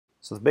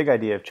So the big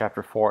idea of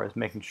Chapter 4 is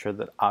making sure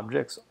that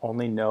objects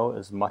only know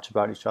as much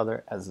about each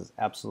other as is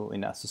absolutely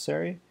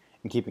necessary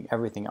and keeping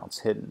everything else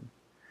hidden.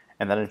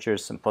 And that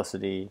ensures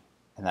simplicity,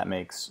 and that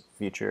makes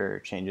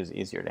future changes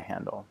easier to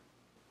handle.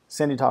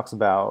 Sandy talks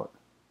about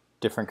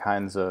different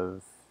kinds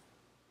of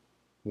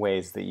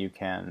ways that you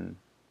can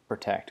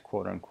protect,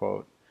 quote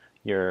unquote,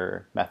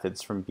 your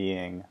methods from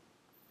being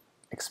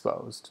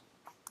exposed.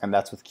 And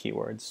that's with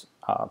keywords.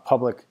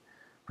 Public,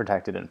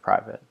 protected, and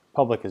private.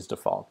 Public is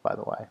default, by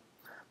the way.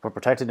 But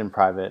protected and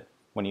private,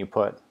 when you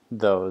put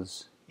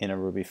those in a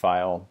Ruby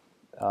file,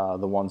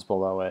 the ones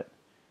below it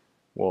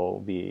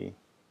will be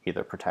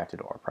either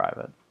protected or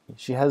private.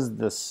 She has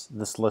this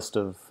list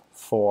of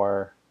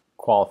 4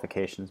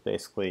 qualifications,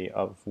 basically,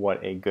 of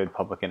what a good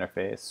public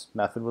interface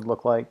method would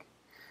look like.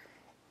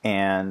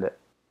 And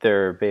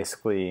they're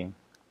explicitly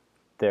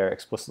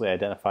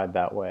identified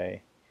that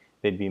way.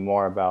 They'd be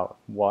more about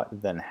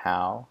what than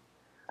how.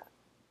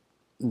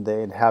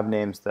 They'd have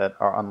names that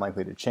are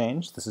unlikely to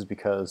change. This is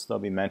because they'll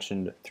be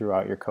mentioned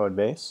throughout your code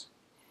base,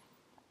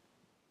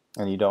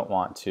 and you don't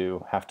want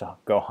to have to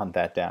go hunt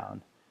that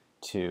down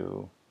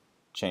to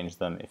change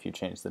them if you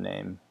change the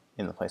name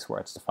in the place where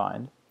it's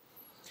defined.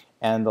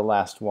 And the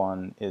last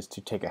one is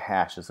to take a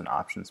hash as an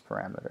options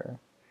parameter.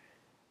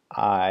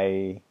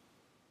 I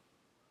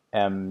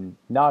am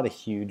not a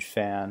huge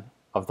fan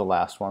of the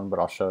last one, but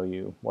I'll show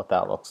you what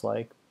that looks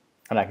like.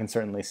 And I can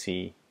certainly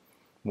see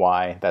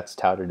why that's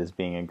touted as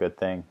being a good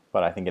thing,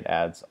 but I think it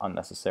adds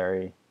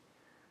unnecessary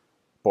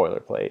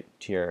boilerplate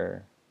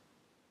to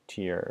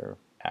your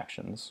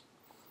actions.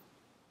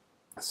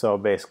 So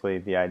basically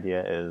the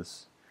idea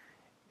is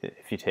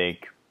if you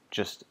take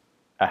just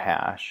a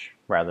hash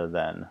rather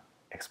than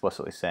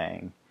explicitly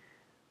saying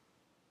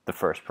the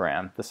first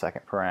param, the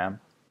second param,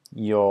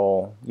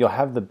 you'll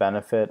have the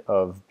benefit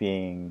of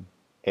being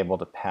able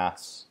to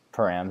pass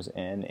params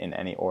in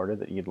any order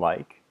that you'd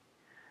like.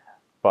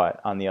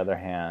 But on the other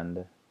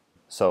hand,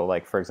 so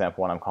like for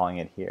example, when I'm calling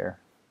it here,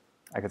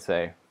 I could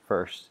say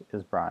first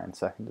is Brian,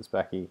 second is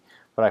Becky,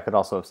 but I could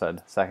also have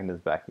said second is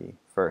Becky,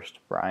 first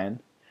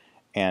Brian,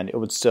 and it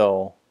would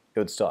still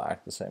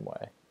act the same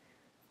way.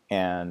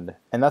 And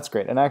that's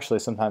great. And actually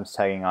sometimes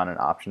tagging on an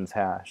options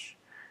hash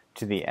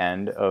to the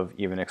end of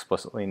even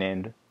explicitly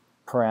named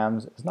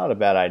params is not a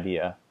bad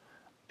idea,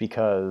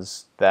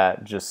 because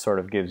that just sort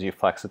of gives you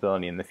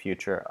flexibility in the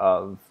future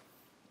of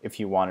if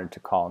you wanted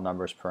to call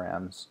numbers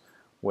params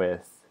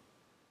with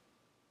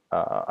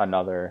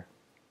another,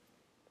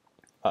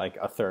 like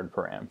a third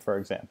param, for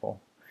example,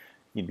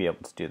 you'd be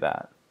able to do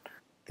that.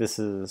 This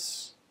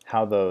is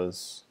how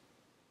those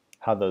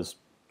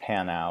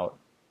pan out,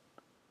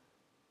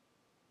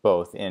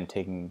 both in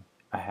taking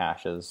a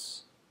hash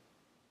as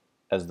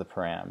the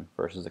param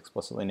versus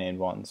explicitly named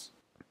ones,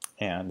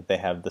 and they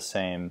have the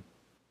same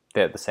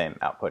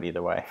output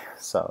either way,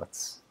 so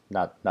it's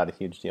not a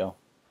huge deal.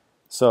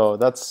 So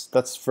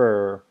that's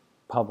for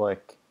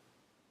public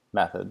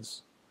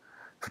methods.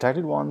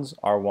 Protected ones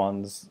are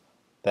ones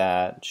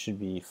that should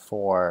be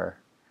for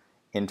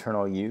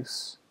internal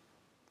use.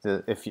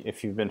 If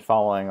you've been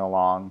following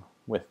along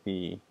with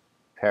the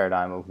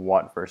paradigm of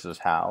what versus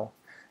how,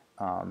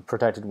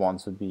 protected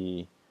ones would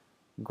be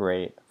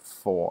great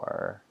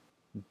for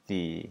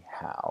the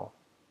how,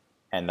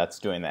 and that's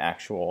doing the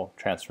actual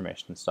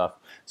transformation stuff.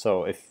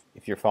 So if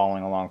you're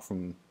following along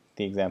from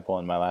the example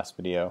in my last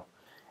video,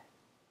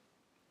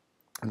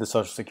 the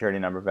social security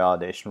number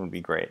validation would be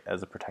great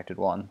as a protected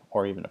one,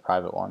 or even a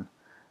private one,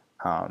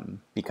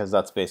 because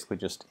that's basically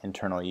just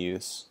internal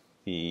use.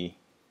 The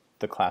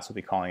class will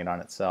be calling it on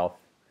itself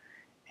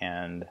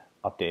and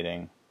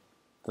updating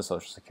the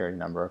social security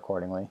number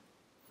accordingly.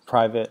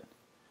 Private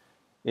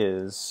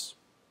is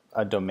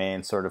a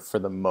domain sort of for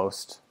the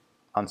most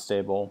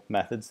unstable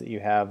methods that you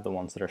have, the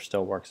ones that are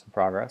still works in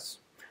progress,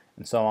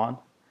 and so on.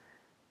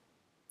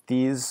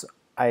 These,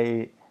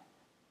 I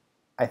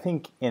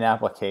think in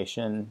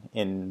application,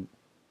 in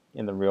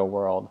the real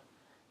world,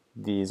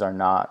 these are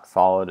not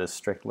followed as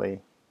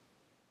strictly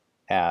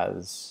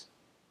as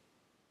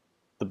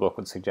the book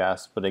would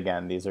suggest, but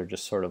again, these are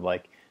just sort of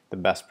like the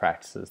best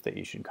practices that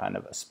you should kind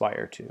of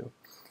aspire to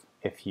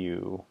if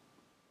you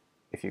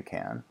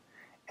can,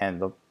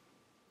 and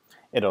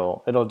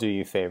it'll do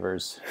you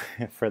favors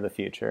for the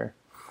future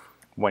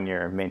when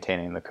you're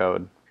maintaining the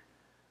code.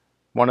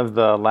 One of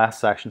the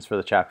last sections for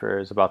the chapter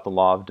is about the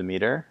law of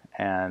Demeter,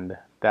 and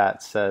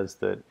that says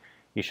that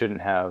you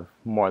shouldn't have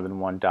more than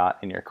one dot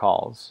in your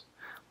calls,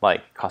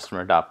 like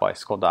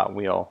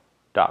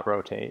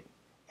customer.bicycle.wheel.rotate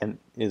and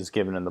is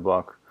given in the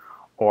book,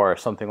 or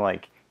something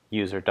like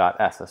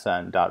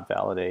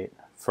user.ssn.validate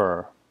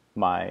for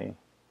my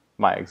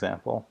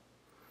example.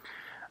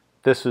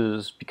 This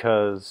is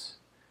because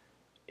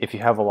if you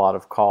have a lot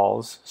of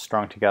calls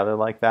strung together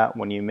like that,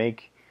 when you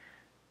make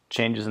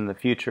changes in the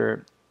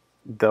future,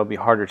 they'll be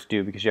harder to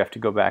do because you have to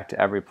go back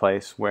to every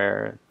place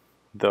where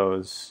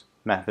those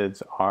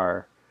methods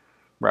are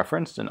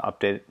referenced and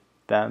update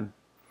them.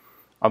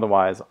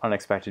 Otherwise,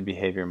 unexpected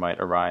behavior might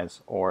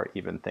arise, or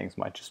even things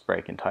might just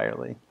break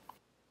entirely.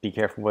 Be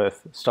careful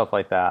with stuff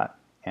like that,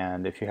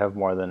 and if you have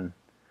more than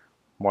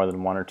more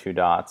than 1 or 2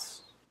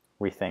 dots,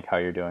 rethink how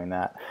you're doing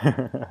that.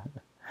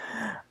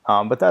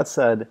 But that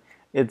said,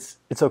 it's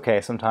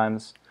okay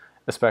sometimes,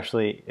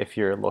 especially if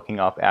you're looking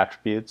up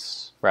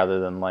attributes rather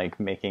than like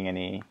making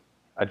any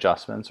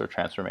adjustments or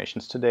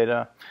transformations to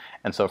data.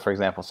 And so, for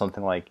example,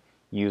 something like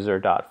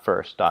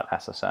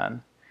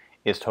user.first.ssn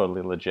is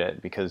totally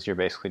legit because you're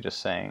basically just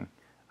saying,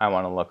 I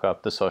want to look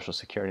up the social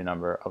security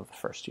number of the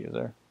first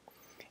user.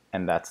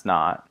 And that's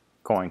not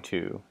going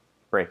to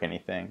break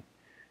anything,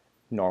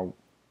 nor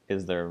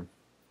is there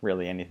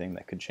really anything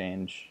that could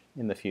change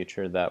in the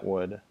future that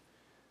would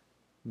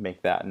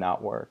make that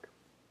not work.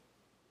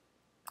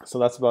 So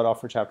that's about all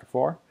for Chapter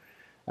 4.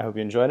 I hope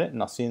you enjoyed it,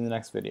 and I'll see you in the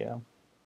next video.